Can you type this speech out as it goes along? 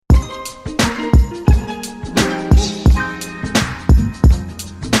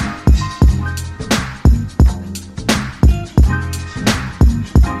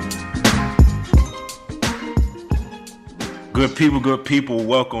Good people.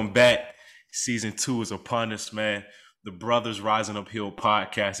 Welcome back. Season 2 is upon us, man. The Brothers Rising Uphill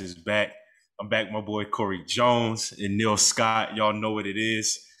podcast is back. I'm back, my boy Corey Jones and Neil Scott. Y'all know what it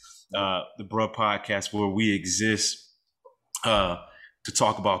is. The Bro podcast where we exist to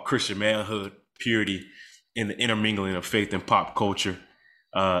talk about Christian manhood, purity, and the intermingling of faith and pop culture.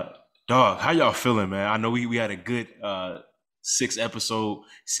 Dog, how y'all feeling, man? I know we had a good 6-episode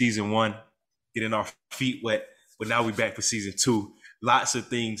season 1, getting our feet wet. But now we're back for season 2. Lots of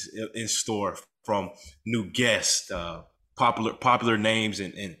things in store, from new guests, popular names,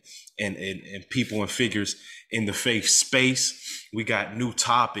 and people and figures in the faith space. We got new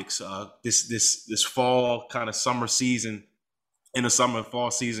topics. This fall kind of summer season, in the summer and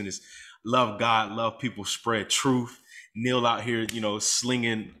fall season, is love God, love people, spread truth. Neil out here,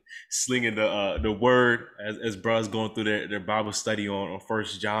 slinging the word as brothers going through their Bible study on 1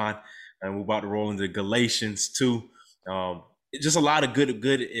 John. And we're about to roll into Galatians too. Just a lot of good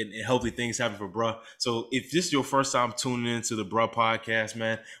and healthy things happening for bruh. So if this is your first time tuning into the Bruh podcast,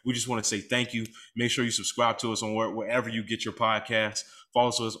 man, we just want to say thank you. Make sure you subscribe to us on wherever you get your podcasts. Follow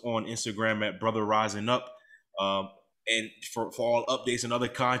us on Instagram at Brother Rising Up. And for all updates and other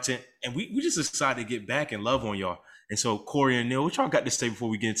content. And we just decided to get back and love on y'all. And so Corey and Neil, what y'all got to say before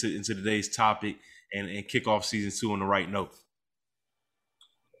we get into today's topic and kick off season 2 on the right note?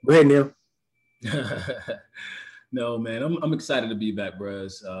 Go ahead, Neil. No, man, I'm excited to be back,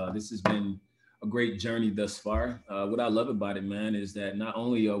 bros. This has been a great journey thus far. What I love about it, man, is that not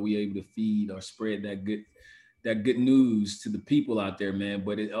only are we able to feed or spread that good news to the people out there, man,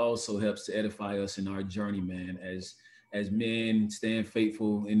 but it also helps to edify us in our journey, man, as men stand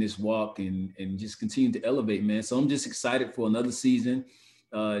faithful in this walk and just continue to elevate, man. So I'm just excited for another season,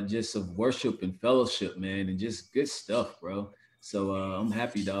 just of worship and fellowship, man, and just good stuff, bro. So I'm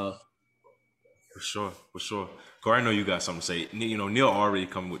happy, dog. For sure. Corey, I know you got something to say. Neil already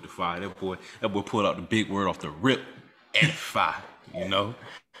coming with the fire. That boy pulled out the big word off the rip. Edify,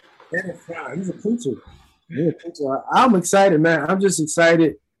 Edify. He's a preacher. I'm excited, man. I'm just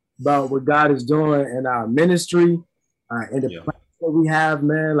excited about what God is doing in our ministry and the plans that we have,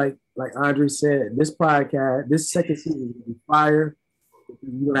 man. Like Andre said, this podcast, this second season will be fire.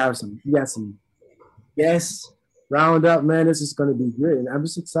 You got some guests. Round up, man. This is going to be great. And I'm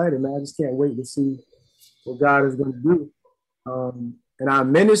just excited, man. I just can't wait to see what God is going to do in our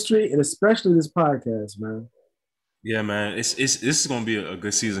ministry and especially this podcast, man. Yeah, man. This is going to be a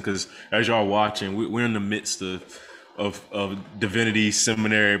good season because as y'all watching, we're in the midst of divinity,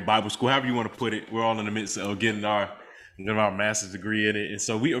 seminary, Bible school, however you want to put it. We're all in the midst of getting our master's degree in it. And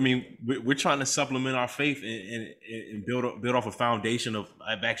so we're trying to supplement our faith and build off a foundation of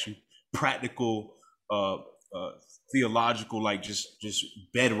actual practical theological, like just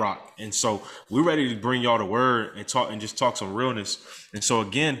bedrock. And so we're ready to bring y'all the word and talk some realness. And so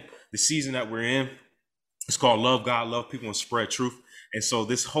again, the season that we're in, it's called Love God, Love People, and Spread Truth. And so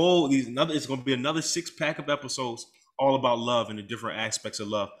it's going to be another 6-pack of episodes all about love and the different aspects of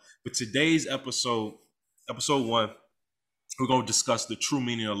love. But today's episode 1, we're going to discuss the true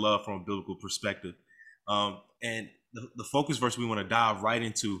meaning of love from a biblical perspective. And the focus verse we want to dive right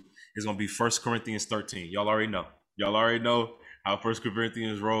into is going to be 1 Corinthians 13. Y'all already know how 1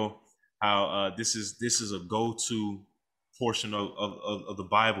 Corinthians roll, how this is a go-to portion of the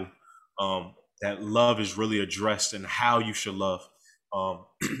Bible, that love is really addressed and how you should love.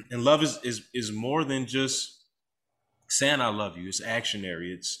 And love is more than just saying I love you. It's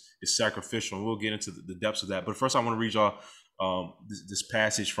actionary. It's sacrificial. And we'll get into the depths of that. But first I want to read y'all this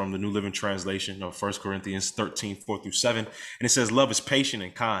passage from the New Living Translation of 1 Corinthians 13, 4-7. And it says, love is patient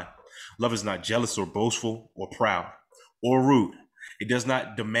and kind. Love is not jealous or boastful or proud or rude. It does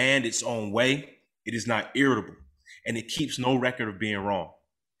not demand its own way. It is not irritable, and it keeps no record of being wrong.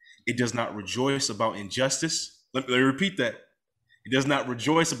 It does not rejoice about injustice. Let me repeat that. It does not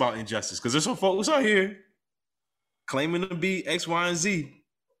rejoice about injustice, because there's some folks out here claiming to be X, Y, and Z,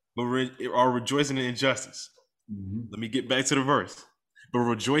 but are rejoicing in injustice. Mm-hmm. Let me get back to the verse. But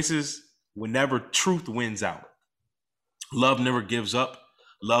rejoices whenever truth wins out. Love never gives up.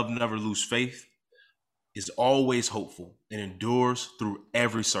 Love never loses faith, is always hopeful, and endures through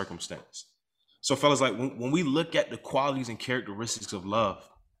every circumstance. So fellas, like when we look at the qualities and characteristics of love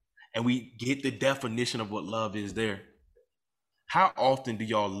and we get the definition of what love is there, how often do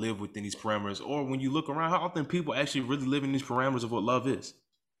y'all live within these parameters? Or when you look around, how often people actually really live in these parameters of what love is?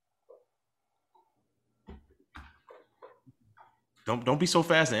 Don't be so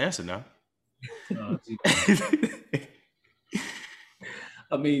fast to answer now.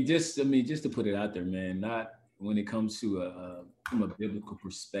 Just to put it out there, man, not when it comes to from a biblical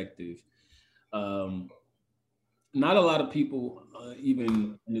perspective. not a lot of people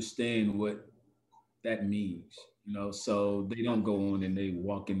even understand what that means, you know, so they don't go on and they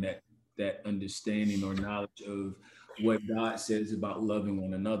walk in that understanding or knowledge of what God says about loving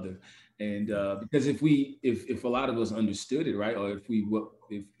one another. And because if a lot of us understood it, right, or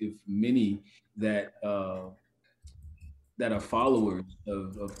if many that that are followers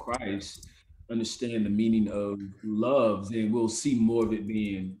of Christ understand the meaning of love, then we'll see more of it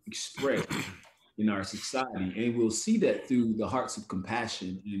being expressed in our society. And we'll see that through the hearts of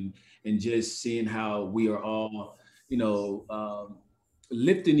compassion and just seeing how we are all, you know,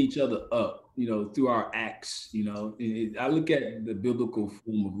 lifting each other up, you know, through our acts. You know, I look at the biblical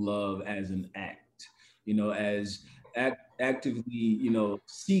form of love as an act, you know, as actively, you know,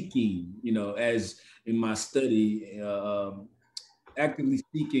 seeking, you know, as in my study, actively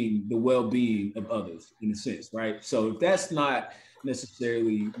seeking the well-being of others in a sense, right? So if that's not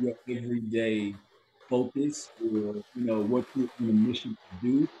necessarily your everyday focus or you know what you're on a mission to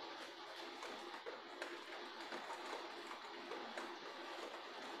do.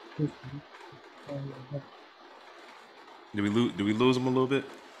 Did we lose him a little bit?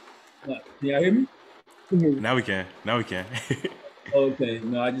 Can y'all hear me? Now we can. Now we can. Okay,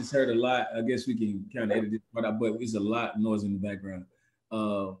 no, I just heard a lot. I guess we can kind of edit this part out, but it's a lot of noise in the background.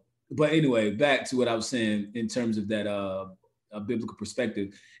 But anyway, back to what I was saying in terms of that a biblical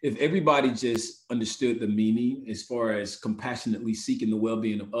perspective. If everybody just understood the meaning as far as compassionately seeking the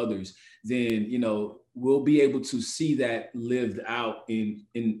well-being of others, then you know we'll be able to see that lived out in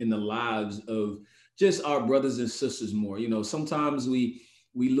the lives of just our brothers and sisters more. You know, sometimes we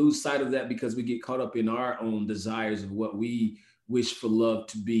lose sight of that because we get caught up in our own desires of what we wish for love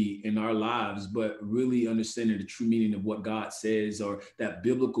to be in our lives, but really understanding the true meaning of what God says or that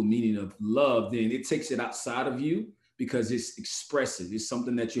biblical meaning of love, then it takes it outside of you because it's expressive. It's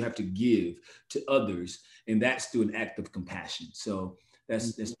something that you have to give to others, and that's through an act of compassion. So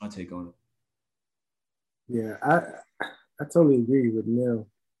that's my take on it. Yeah, I totally agree with Neil.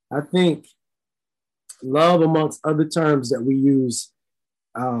 I think love, amongst other terms that we use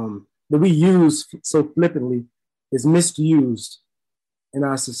so flippantly, is misused in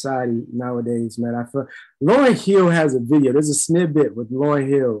our society nowadays, man. I feel Lauryn Hill has a video. There's a snippet with Lauryn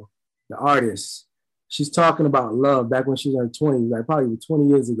Hill, the artist. She's talking about love back when she was in her 20s, like probably 20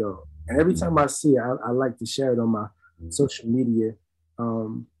 years ago. And every time I see it, I like to share it on my social media.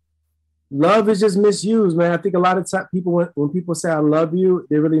 Love is just misused, man. I think a lot of time people, when people say I love you,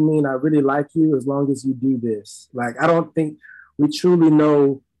 they really mean I really like you as long as you do this. Like, I don't think we truly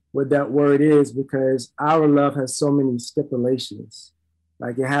know what that word is because our love has so many stipulations.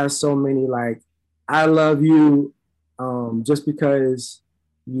 Like it has so many like, I love you just because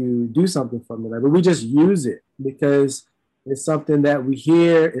you do something for me. Like, but we just use it because it's something that we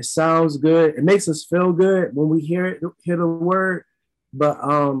hear. It sounds good. It makes us feel good when we hear the word. But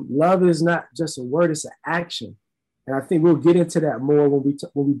love is not just a word; it's an action. And I think we'll get into that more when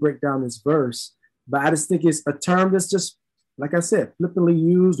we break down this verse. But I just think it's a term that's just, like I said, flippantly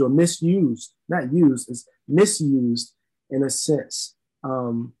used or misused. Not used; it's misused in a sense.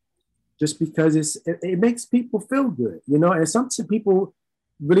 Just because it makes people feel good, you know. And some people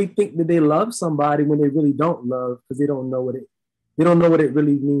really think that they love somebody when they really don't love because they don't know what it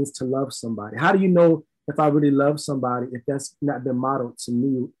really means to love somebody. How do you know if I really love somebody if that's not been modeled to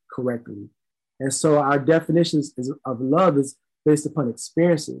me correctly? And so our definitions of love is based upon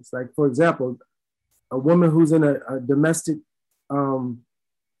experiences. Like, for example, a woman who's in a domestic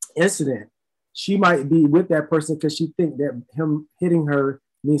incident, she might be with that person because she think that him hitting her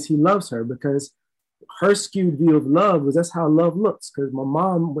means he loves her, because her skewed view of love was that's how love looks. Because my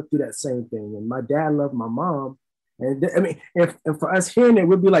mom went through that same thing, and my dad loved my mom. And I mean, and for us hearing it,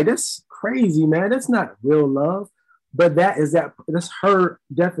 we'd be like, that's crazy, man. That's not real love. But that's her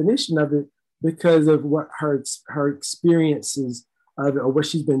definition of it because of what her experiences of it, or what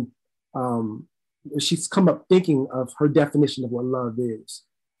she's been, she's come up thinking of her definition of what love is.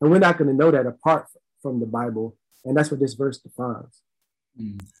 And we're not going to know that apart from the Bible. And that's what this verse defines.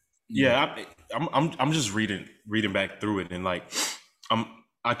 Yeah, I'm just reading back through it, and like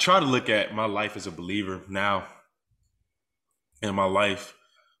I try to look at my life as a believer now, and my life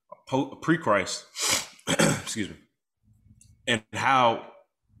pre-Christ, excuse me, and how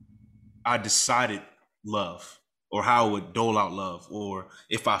I decided love, or how I would dole out love, or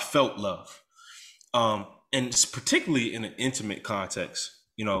if I felt love, and it's particularly in an intimate context.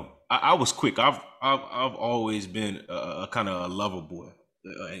 You know, I was quick. I've always been a kind of a lover boy.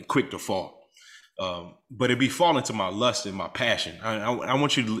 And quick to fall, but it be falling to my lust and my passion. I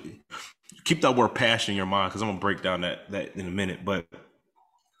want you to keep that word passion in your mind, because I'm gonna break down that in a minute. But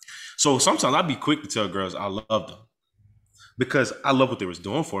So sometimes I'd be quick to tell girls I love them because I love what they was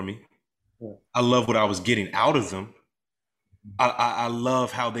doing for me. Yeah. I love what I was getting out of them. I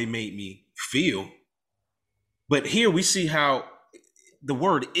love how they made me feel. But here we see how the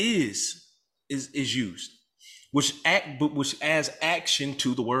word is used, which adds action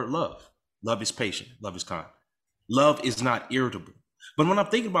to the word love. Love is patient. Love is kind. Love is not irritable. But when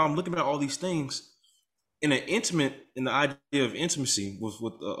I'm looking at all these things in the idea of intimacy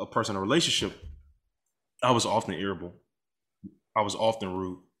with a person, a relationship, I was often irritable. I was often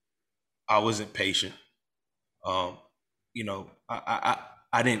rude. I wasn't patient. You know,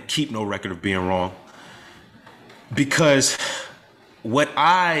 I didn't keep no record of being wrong, because what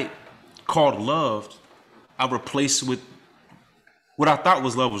I called love, I replaced with what I thought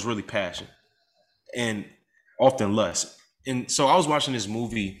was love was really passion, and often lust. And so I was watching this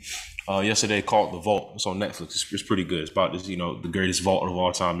movie yesterday called The Vault. It's on Netflix. It's pretty good. It's about this, you know, the greatest vault of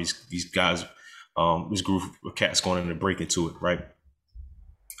all time. These guys, this group of cats going in and break into it, right?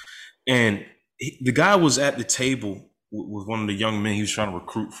 And the guy was at the table with one of the young men he was trying to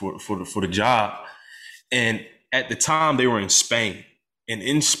recruit for the job. And at the time they were in Spain. And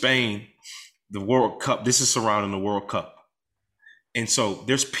in Spain, the World Cup, this is surrounding the World Cup. And so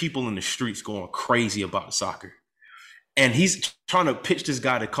there's people in the streets going crazy about soccer. And he's trying to pitch this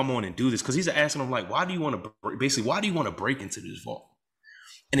guy to come on and do this, because he's asking him, like, why do you want to break into this vault?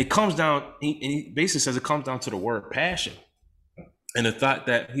 And it comes down, he basically says it comes down to the word passion. And the thought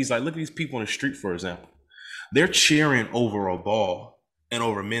that he's like, look at these people in the street, for example. They're cheering over a ball and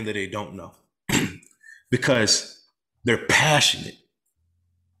over men that they don't know because they're passionate.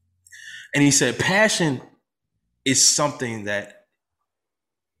 And he said, passion is something that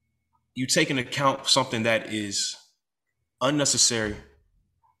you take into account, something that is unnecessary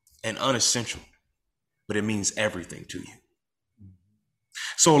and unessential, but it means everything to you.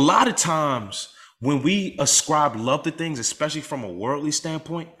 So a lot of times when we ascribe love to things, especially from a worldly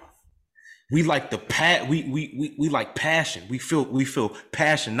standpoint, we like we like passion. We feel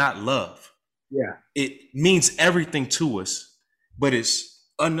passion, not love. Yeah. It means everything to us, but it's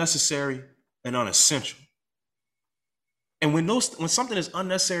unnecessary and unessential. And when something is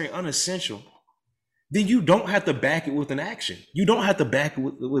unnecessary and unessential, then you don't have to back it with an action. You don't have to back it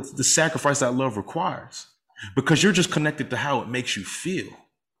with the sacrifice that love requires, because you're just connected to how it makes you feel.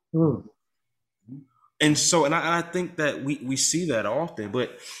 Mm. And so, and I think that we see that often,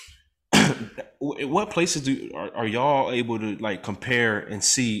 but what places are y'all able to like compare and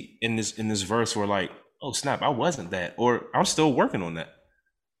see in this verse where like, oh snap, I wasn't that, or I'm still working on that?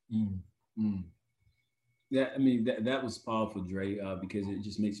 Yeah, I mean that was powerful, Dre, because it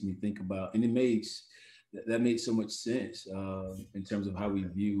just makes me think about, and that makes so much sense in terms of how we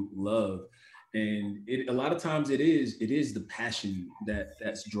view love. And a lot of times it is the passion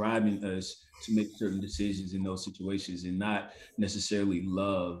that's driving us to make certain decisions in those situations, and not necessarily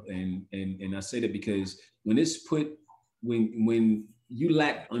love. And I say that because when you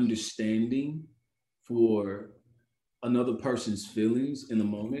lack understanding for another person's feelings in the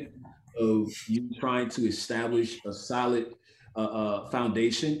moment of you trying to establish a solid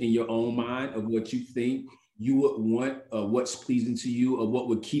foundation in your own mind of what you think you would want, what's pleasing to you, or what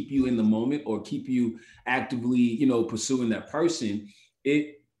would keep you in the moment or keep you actively, pursuing that person,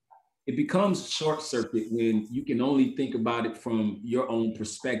 it becomes short circuit when you can only think about it from your own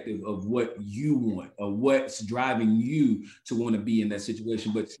perspective of what you want or what's driving you to want to be in that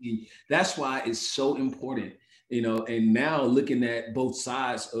situation. But see, that's why it's so important. And now looking at both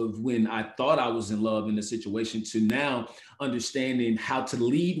sides of when I thought I was in love in the situation to now understanding how to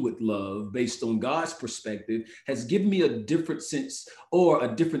lead with love based on God's perspective has given me a different sense or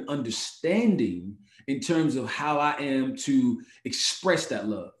a different understanding in terms of how I am to express that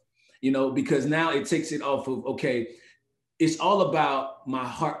love, because now it takes it off of, okay, it's all about my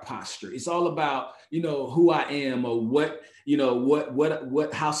heart posture. It's all about, who I am or what,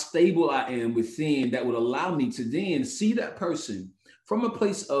 how stable I am within that would allow me to then see that person from a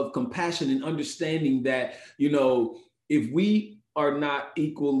place of compassion and understanding that, if we are not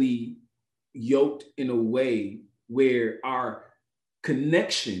equally yoked in a way where our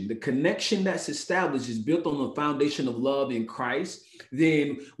the connection that's established is built on the foundation of love in Christ,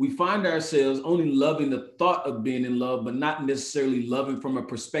 then we find ourselves only loving the thought of being in love, but not necessarily loving from a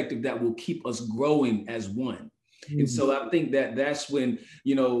perspective that will keep us growing as one. Mm-hmm. And so I think that that's when,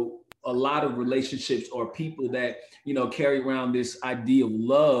 a lot of relationships or people that, you know, carry around this idea of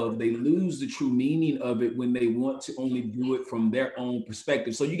love, they lose the true meaning of it when they want to only do it from their own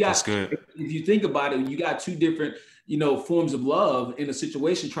perspective. So you got, That's good. if you think about it, you got two different, you know, forms of love in a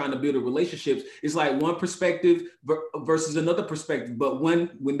situation trying to build a relationship. It's like one perspective versus another perspective. But when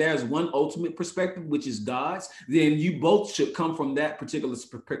there's one ultimate perspective, which is God's, then you both should come from that particular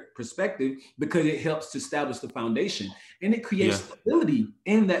perspective, because it helps to establish the foundation and it creates stability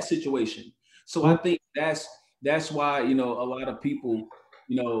in that situation. So I think that's why, you know, a lot of people,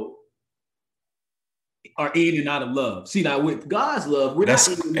 you know, are in and out of love. See, now with God's love, we're not.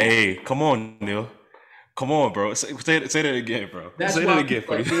 Hey, come on, Neil. Come on, bro. Say that again, bro. That's say why that again,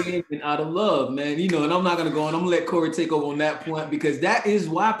 people are in and out of love, man. You know, and I'm not gonna go on. I'm gonna let Corey take over on that point, because that is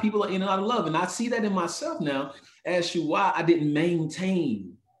why people are in and out of love. And I see that in myself now. Ask you why I didn't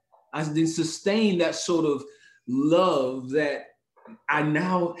sustain that sort of love that I've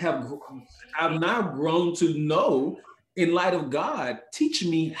now grown to know in light of God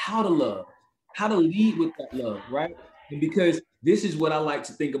teaching me how to love, how to lead with that love, right? And because this is what I like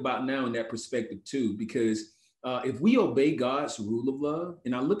to think about now in that perspective too, because if we obey God's rule of love,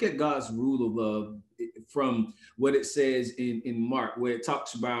 and I look at God's rule of love from what it says in Mark, where it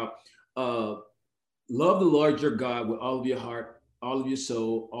talks about love the Lord your God with all of your heart, all of your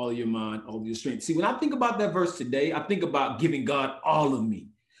soul, all of your mind, all of your strength. See, when I think about that verse today, I think about giving God all of me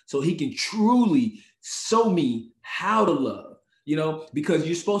so he can truly show me how to love, you know, because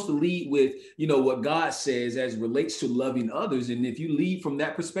you're supposed to lead with, you know, what God says as relates to loving others. And if you lead from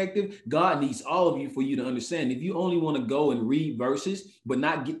that perspective, God needs all of you for you to understand. If you only want to go and read verses, but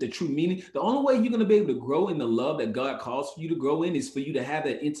not get the true meaning, the only way you're going to be able to grow in the love that God calls for you to grow in is for you to have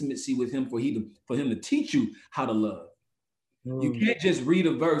that intimacy with him, for him to teach you how to love. You can't just read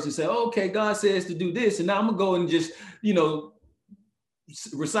a verse and say, oh, okay, God says to do this, and now I'm gonna go and just, you know,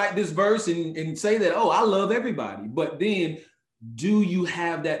 recite this verse and say that, oh, I love everybody. But then, do you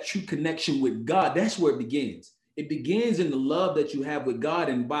have that true connection with God? That's where it begins. It begins in the love that you have with God,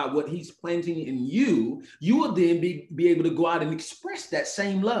 and by what he's planting in you, you will then be able to go out and express that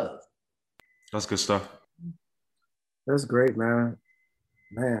same love. That's good stuff. That's great, man.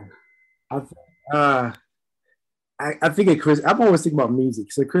 I think I'm always thinking about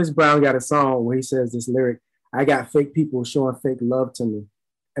music. So Chris Brown got a song where he says this lyric, I got fake people showing fake love to me.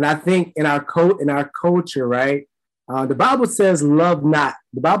 And I think in our culture, right, the Bible says love not.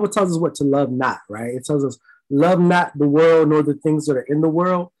 The Bible tells us what to love not, right? It tells us love not the world nor the things that are in the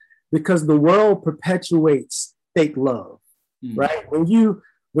world, because the world perpetuates fake love, right? When you're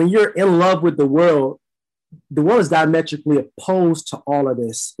in love with the world is diametrically opposed to all of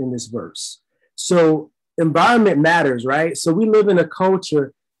this in this verse. So environment matters, right? So we live in a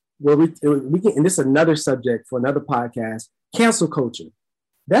culture where we can, and this is another subject for another podcast, cancel culture.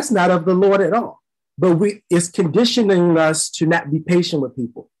 That's not of the Lord at all. But it's conditioning us to not be patient with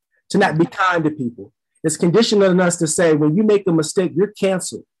people, to not be kind to people. It's conditioning us to say, when you make a mistake, you're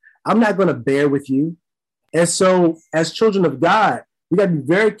canceled. I'm not going to bear with you. And so as children of God, we got to be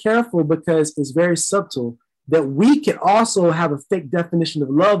very careful, because it's very subtle that we can also have a fake definition of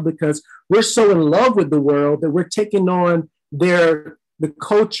love, because we're so in love with the world that we're taking on the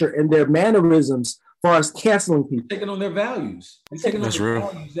culture and their mannerisms as far as canceling people. Taking on their values. Taking on the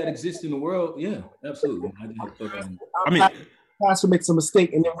values that exist in the world. Yeah, absolutely. I mean, pastor makes a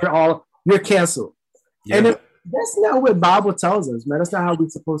mistake and then you're canceled. Yeah. And that's not what Bible tells us, man. That's not how we're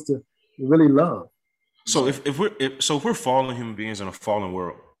supposed to really love. So if we're fallen human beings in a fallen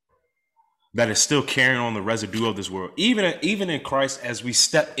world that is still carrying on the residue of this world, even in Christ, as we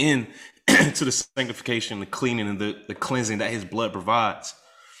step in to the sanctification, the cleaning, and the cleansing that his blood provides,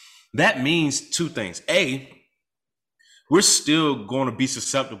 that means two things. A, we're still going to be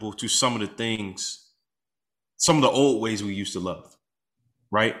susceptible to some of the things, some of the old ways we used to love,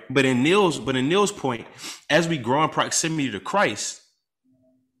 right? But in Neil's point, as we grow in proximity to Christ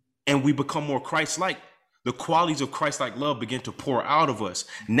and we become more Christ-like, the qualities of Christ-like love begin to pour out of us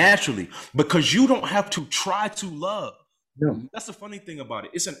naturally, because you don't have to try to love. No. That's the funny thing about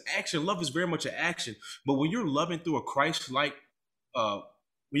it. It's an action. Love is very much an action. But when you're loving through a Christ-like,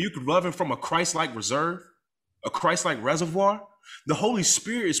 when you're loving from a Christ-like reserve, a Christ-like reservoir, the Holy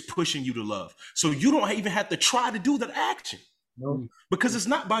Spirit is pushing you to love. So you don't even have to try to do that action. No. Because it's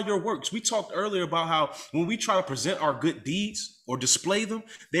not by your works. We talked earlier about how when we try to present our good deeds or display them,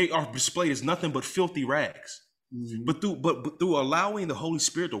 they are displayed as nothing but filthy rags. Mm-hmm. But through allowing the Holy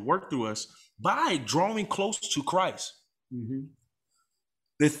Spirit to work through us by drawing close to Christ, mm-hmm.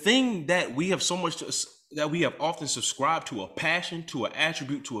 the thing that we have that we have often subscribed to, a passion, to an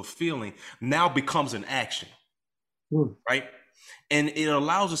attribute, to a feeling, now becomes an action, right? And it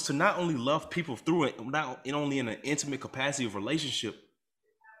allows us to not only love people through it, not only in an intimate capacity of relationship,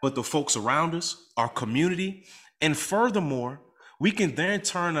 but the folks around us, our community. And furthermore, we can then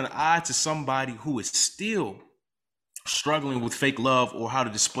turn an eye to somebody who is still struggling with fake love, or how to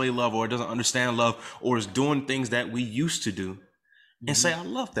display love, or doesn't understand love, or is doing things that we used to do, and say, I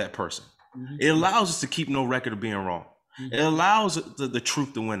love that person. It allows us to keep no record of being wrong. It allows the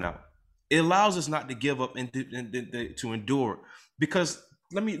truth to win out. It allows us not to give up and to endure. Because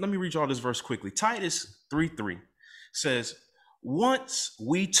let me read y'all this verse quickly. Titus 3:3 says, once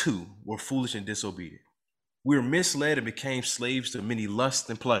we too were foolish and disobedient. We were misled and became slaves to many lusts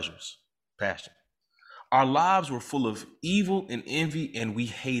and pleasures, passion. Our lives were full of evil and envy, and we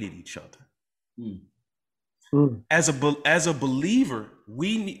hated each other. As a believer,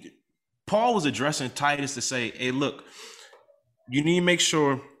 Paul was addressing Titus to say, hey, look, you need to make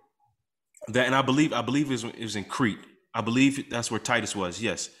sure that, and I believe it was in Crete. I believe that's where Titus was.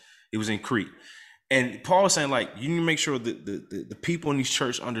 Yes, it was in Crete. And Paul was saying, like, you need to make sure that the people in these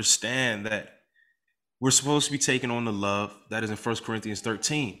church understand that we're supposed to be taking on the love that is in 1 Corinthians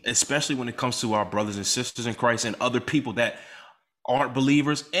 13, especially when it comes to our brothers and sisters in Christ and other people that aren't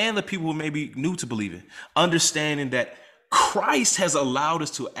believers, and the people who may be new to believing, understanding that Christ has allowed us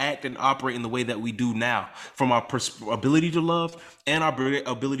to act and operate in the way that we do now, from our ability to love and our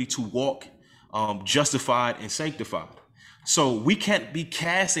ability to walk justified and sanctified. So we can't be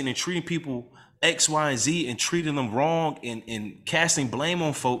casting and treating people X, Y, and Z and treating them wrong and casting blame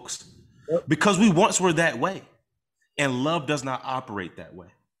on folks, because we once were that way, and love does not operate that way.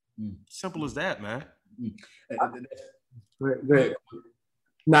 Simple as that, man. Great.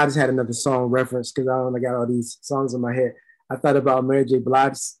 Now I just had another song reference because I got all these songs in my head. I thought about Mary J.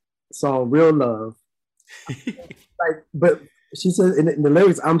 Blige's song "Real Love," but she says in the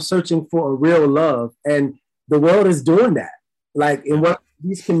lyrics, "I'm searching for a real love," and the world is doing that. Like in what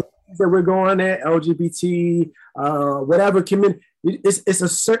these communities that we're going at, LGBT, whatever community. It's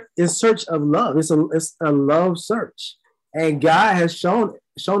in search of love. It's a love search, and God has shown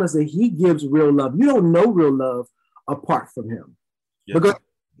us that He gives real love. You don't know real love apart from Him. I'm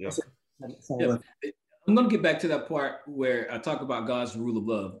going to get back to that part where I talk about God's rule of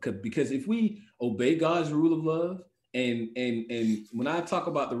love, because if we obey God's rule of love, and when I talk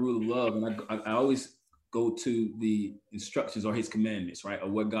about the rule of love, and I always go to the instructions or His commandments, right? Or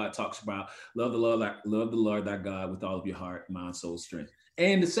what God talks about: love the Lord thy God with all of your heart, mind, soul, strength.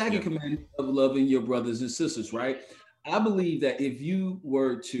 And the second commandment of loving your brothers and sisters, right? I believe that if you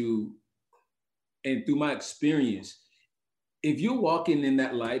were to, and through my experience, if you're walking in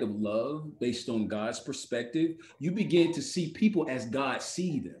that light of love based on God's perspective, you begin to see people as God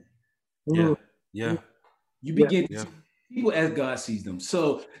sees them. You begin to see people as God sees them.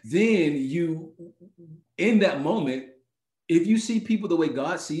 So then you, in that moment, if you see people the way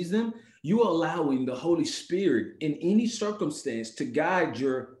God sees them, you are allowing the Holy Spirit in any circumstance to guide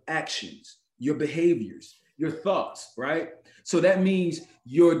your actions, your behaviors, your thoughts, right? So that means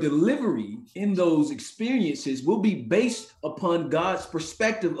your delivery in those experiences will be based upon God's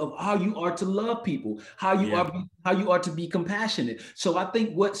perspective of how you are to love people, how you are to be compassionate. So I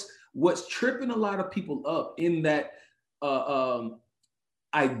think what's tripping a lot of people up in that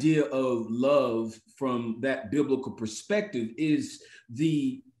idea of love from that biblical perspective is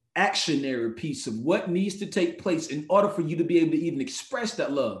the actionary piece of what needs to take place in order for you to be able to even express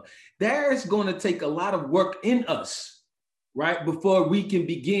that love. There's going to take a lot of work in us, right, before we can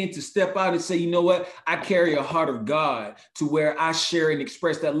begin to step out and say, you know what, I carry a heart of God to where I share and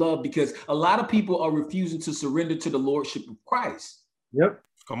express that love, because a lot of people are refusing to surrender to the lordship of Christ. Yep.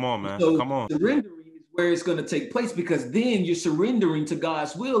 Come on, man. So come on. Surrendering is where it's going to take place, because then you're surrendering to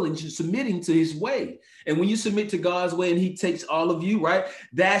God's will and you're submitting to His way. And when you submit to God's way and He takes all of you, right,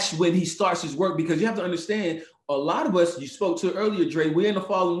 that's when He starts His work. Because you have to understand, a lot of us, you spoke to earlier, Dre, we're in a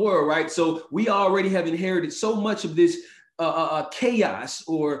fallen world, right? So we already have inherited so much of this chaos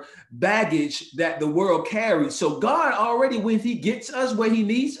or baggage that the world carries. So God already, when He gets us where He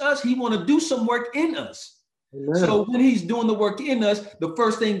needs us, He want to do some work in us. Amen. So when He's doing the work in us, the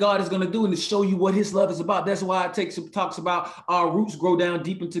first thing God is going to do is show you what His love is about. That's why it talks about our roots grow down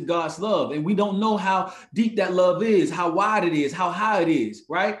deep into God's love. And we don't know how deep that love is, how wide it is, how high it is,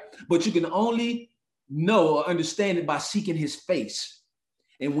 right? But you can only know or understand it by seeking His face.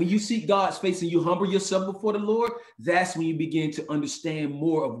 And when you seek God's face and you humble yourself before the Lord, that's when you begin to understand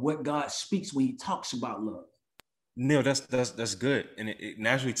more of what God speaks when He talks about love. Neil, that's good. And it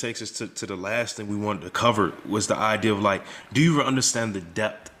naturally takes us to the last thing we wanted to cover, was the idea of, like, do you understand the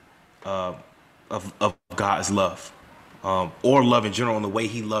depth of God's love, or love in general, and the way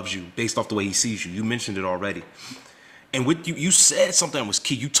He loves you based off the way He sees you? You mentioned it already. And with you said something that was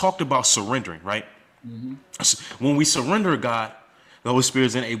key. You talked about surrendering, right? When we surrender to God, the Holy Spirit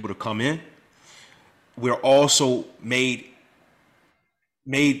is then able to come in. We're also made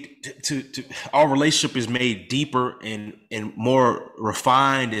to our relationship is made deeper and more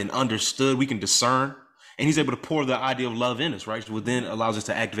refined and understood. We can discern, and he's able to pour the idea of love in us, right? Which then allows us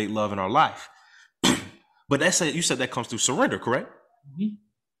to activate love in our life. But you said that comes through surrender, correct? Mm-hmm.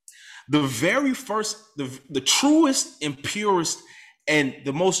 The very first, the truest and purest and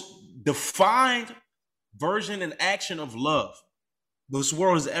the most defined version and action of love this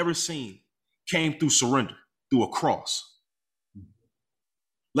world has ever seen came through surrender, through a cross.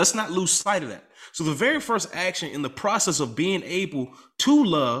 Let's not lose sight of that. So the very first action in the process of being able to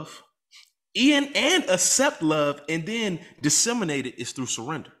love and accept love and then disseminate it is through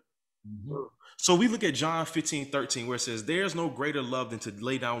surrender. Mm-hmm. So we look at John 15:13, where it says, there's no greater love than to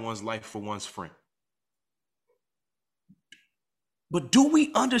lay down one's life for one's friend. But do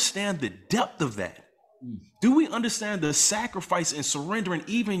we understand the depth of that? Do we understand the sacrifice and surrendering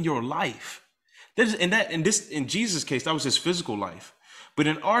even your life? In Jesus' case, that was his physical life. But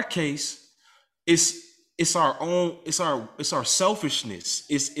in our case, it's our selfishness,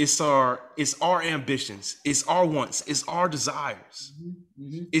 it's our ambitions, it's our wants, it's our desires.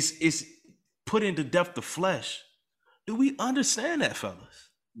 Mm-hmm. It's put into depth the flesh. Do we understand that, fellas?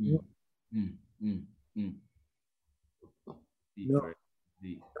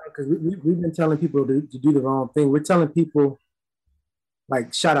 Because we've been telling people to do the wrong thing. We're telling people,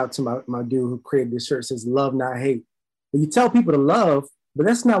 like, shout out to my dude who created this shirt, says love, not hate. But you tell people to love, but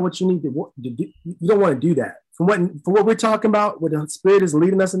that's not what you need to do. You don't want to do that. From what we're talking about, what the Spirit is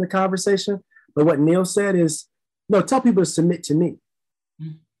leading us in the conversation, but what Neil said is, no, tell people to submit to me.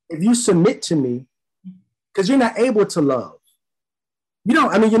 Mm-hmm. If you submit to me, because you're not able to love.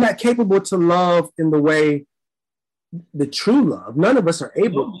 You're not capable to love in the way, the true love. None of us are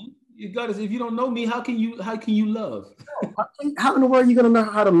able. If you don't know me, how can you love? How in the world are you going to know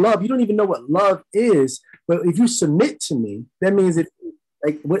how to love? You don't even know what love is. But if you submit to me, that means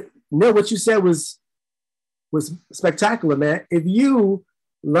what you said was spectacular, man. If you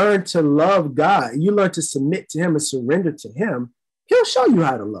learn to love God, you learn to submit to him and surrender to him, he'll show you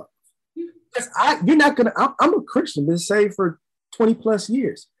how to love. I'm a Christian, been saved for 20 plus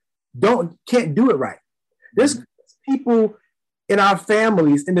years. Can't do it right. There's people in our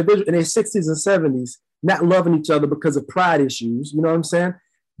families, individuals in their 60s and 70s, not loving each other because of pride issues, you know what I'm saying?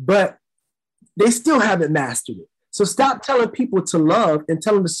 But they still haven't mastered it. So stop telling people to love and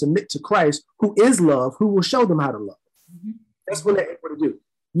tell them to submit to Christ, who is love, who will show them how to love. Mm-hmm. That's what they're able to do.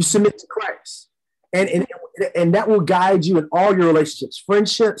 You submit to Christ. And that will guide you in all your relationships,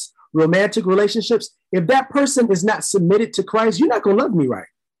 friendships, romantic relationships. If that person is not submitted to Christ, you're not going to love me right.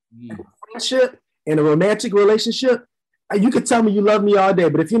 Mm-hmm. In a friendship, in a romantic relationship, you could tell me you love me all day,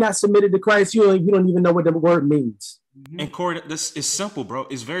 but if you're not submitted to Christ, you don't even know what the word means. And Corey, this is simple, bro.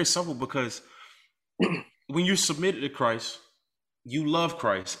 It's very simple, because when you're submitted to Christ, you love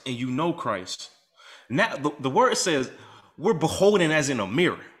Christ and you know Christ. Now the word says we're beholding as in a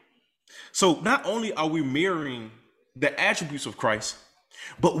mirror. So not only are we mirroring the attributes of Christ,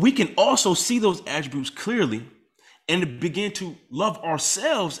 but we can also see those attributes clearly and begin to love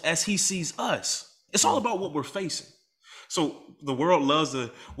ourselves as he sees us. It's all about what we're facing. So the world loves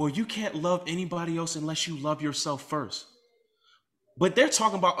you can't love anybody else unless you love yourself first. But they're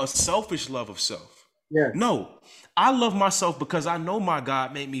talking about a selfish love of self. Yeah. No, I love myself because I know my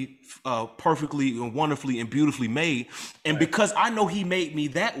God made me perfectly and wonderfully and beautifully made. And because I know he made me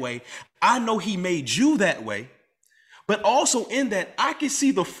that way, I know he made you that way. But also in that, I can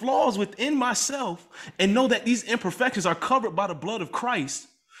see the flaws within myself and know that these imperfections are covered by the blood of Christ.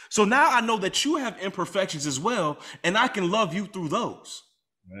 So now I know that you have imperfections as well, and I can love you through those.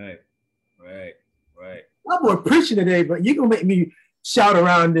 Right. I'm more preaching today, but you're going to make me shout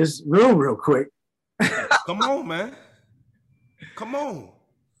around this room real quick. Come on, man. Come on.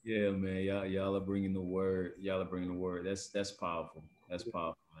 Yeah, man. Y'all are bringing the word. That's powerful. That's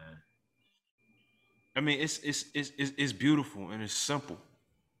powerful, man. I mean, it's beautiful and it's simple.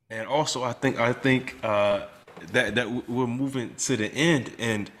 And also, I think that we're moving to the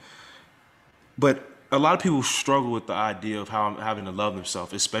end, but a lot of people struggle with the idea of how I'm having to love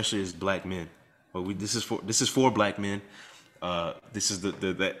themselves, especially as black men. But this is for black men. This is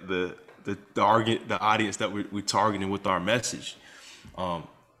the audience that we're targeting with our message.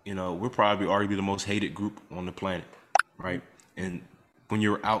 We're probably arguably the most hated group on the planet, right? And when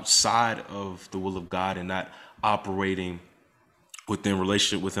you're outside of the will of God and not operating within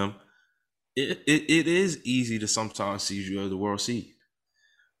relationship with him, it is easy to sometimes see you as the world sees.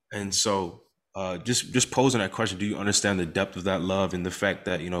 And so just posing that question, do you understand the depth of that love and the fact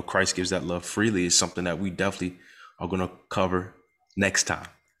that, Christ gives that love freely is something that we definitely are going to cover next time.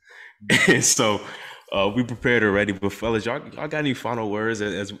 And so we prepared already, but fellas, y'all got any final words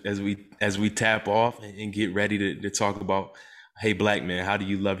as we tap off and get ready to talk about, hey, black man, how do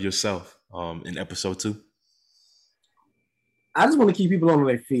you love yourself in episode 2? I just want to keep people on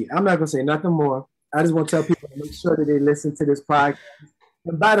their feet. I'm not going to say nothing more. I just want to tell people to make sure that they listen to this podcast.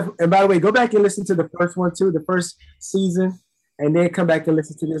 And by the way, go back and listen to the first one too, the first season, and then come back and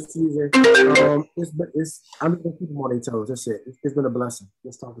listen to this season. I'm just gonna keep them on their toes. That's it. It's been a blessing.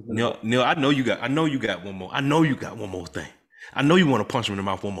 This talk has been Neil, I know you got one more. I know you got one more thing. I know you want to punch him in the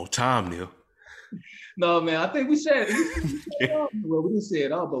mouth one more time, Neil. No, man, I think we said it all. Well, we didn't say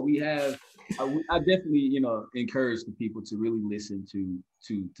it all, but we have. I definitely, encourage the people to really listen to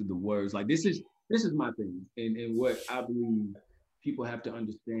the words. Like this is my thing, and what I believe people have to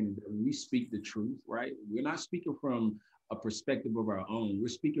understand is that when we speak the truth, right? We're not speaking from a perspective of our own. We're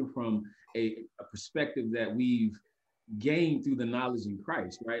speaking from a perspective that we've gained through the knowledge in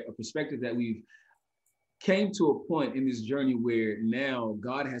Christ, right? A perspective that we've came to a point in this journey where now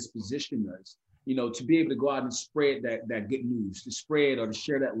God has positioned us, to be able to go out and spread that good news, to spread or to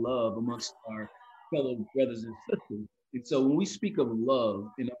share that love amongst our fellow brothers and sisters. And so when we speak of love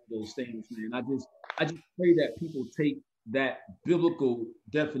and all those things, man, I just pray that people take that biblical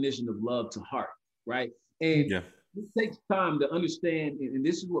definition of love to heart, right? And it takes time to understand, and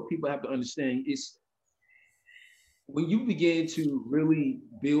this is what people have to understand, is when you begin to really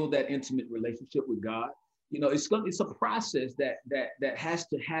build that intimate relationship with God, it's a process that has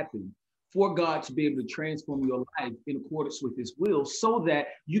to happen for God to be able to transform your life in accordance with his will, so that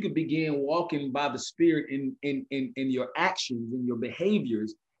you can begin walking by the Spirit in your actions and your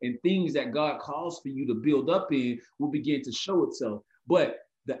behaviors, and things that God calls for you to build up in will begin to show itself. But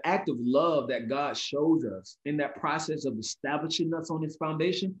the act of love that God shows us in that process of establishing us on his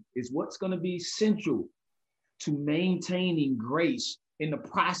foundation is what's going to be central to maintaining grace in the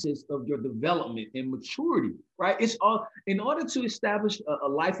process of your development and maturity, right? It's all in order to establish a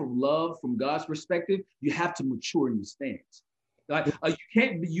life of love from God's perspective, you have to mature in your stance. Like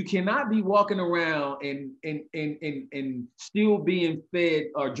you cannot be walking around and still being fed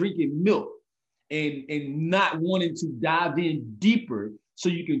or drinking milk and not wanting to dive in deeper so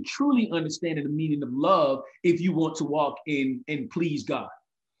you can truly understand the meaning of love if you want to walk in and please God.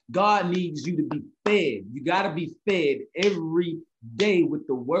 God needs you to be fed. You got to be fed every day with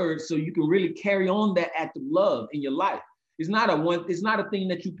the word so you can really carry on that act of love in your life. It's not a thing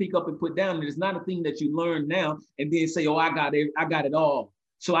that you pick up and put down. It's not a thing that you learn now and then say, oh, I got it all,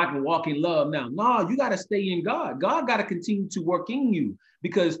 so I can walk in love now. No, you got to stay in God. God got to continue to work in you,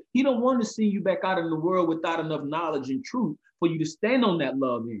 because he don't want to see you back out in the world without enough knowledge and truth for you to stand on that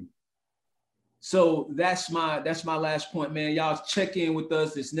love in. So that's my last point, man. Y'all check in with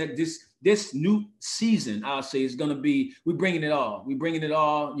us this new season. I'll say is gonna be, we're bringing it all.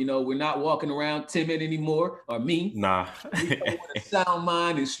 We're not walking around timid anymore, or me. Nah. With a sound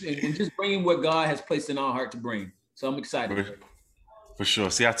mind and just bringing what God has placed in our heart to bring. So I'm excited. For sure.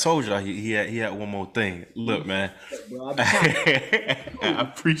 See, I told you he had one more thing. Look, man. I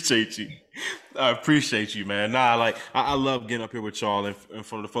appreciate you, man. Nah, I love getting up here with y'all, and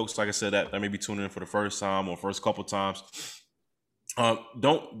for the folks, like I said, that may be tuning in for the first time or first couple times.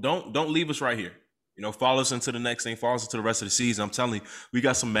 Don't leave us right here. Follow us into the next thing. Follow us into the rest of the season. I'm telling you, we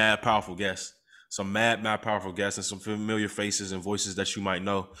got some mad powerful guests. Some mad powerful guests, and some familiar faces and voices that you might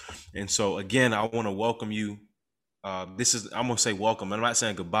know. And so again, I want to welcome you. I'm gonna say welcome. I'm not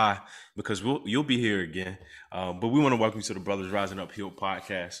saying goodbye, because you'll be here again. But we want to welcome you to the Brothers Rising Up Hill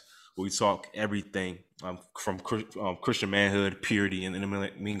podcast, where we talk everything from Christian manhood, purity, and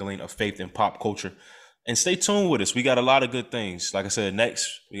the mingling of faith and pop culture. And stay tuned with us. We got a lot of good things. Like I said, next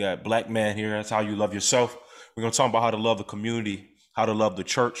we got Black Man here. That's how you love yourself. We're gonna talk about how to love the community, how to love the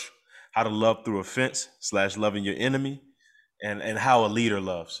church, how to love through offense / loving your enemy, and how a leader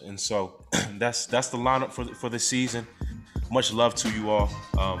loves. And so that's the lineup for this season. Much love to you all.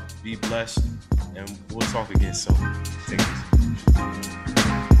 Be blessed, and we'll talk again soon. Take it easy.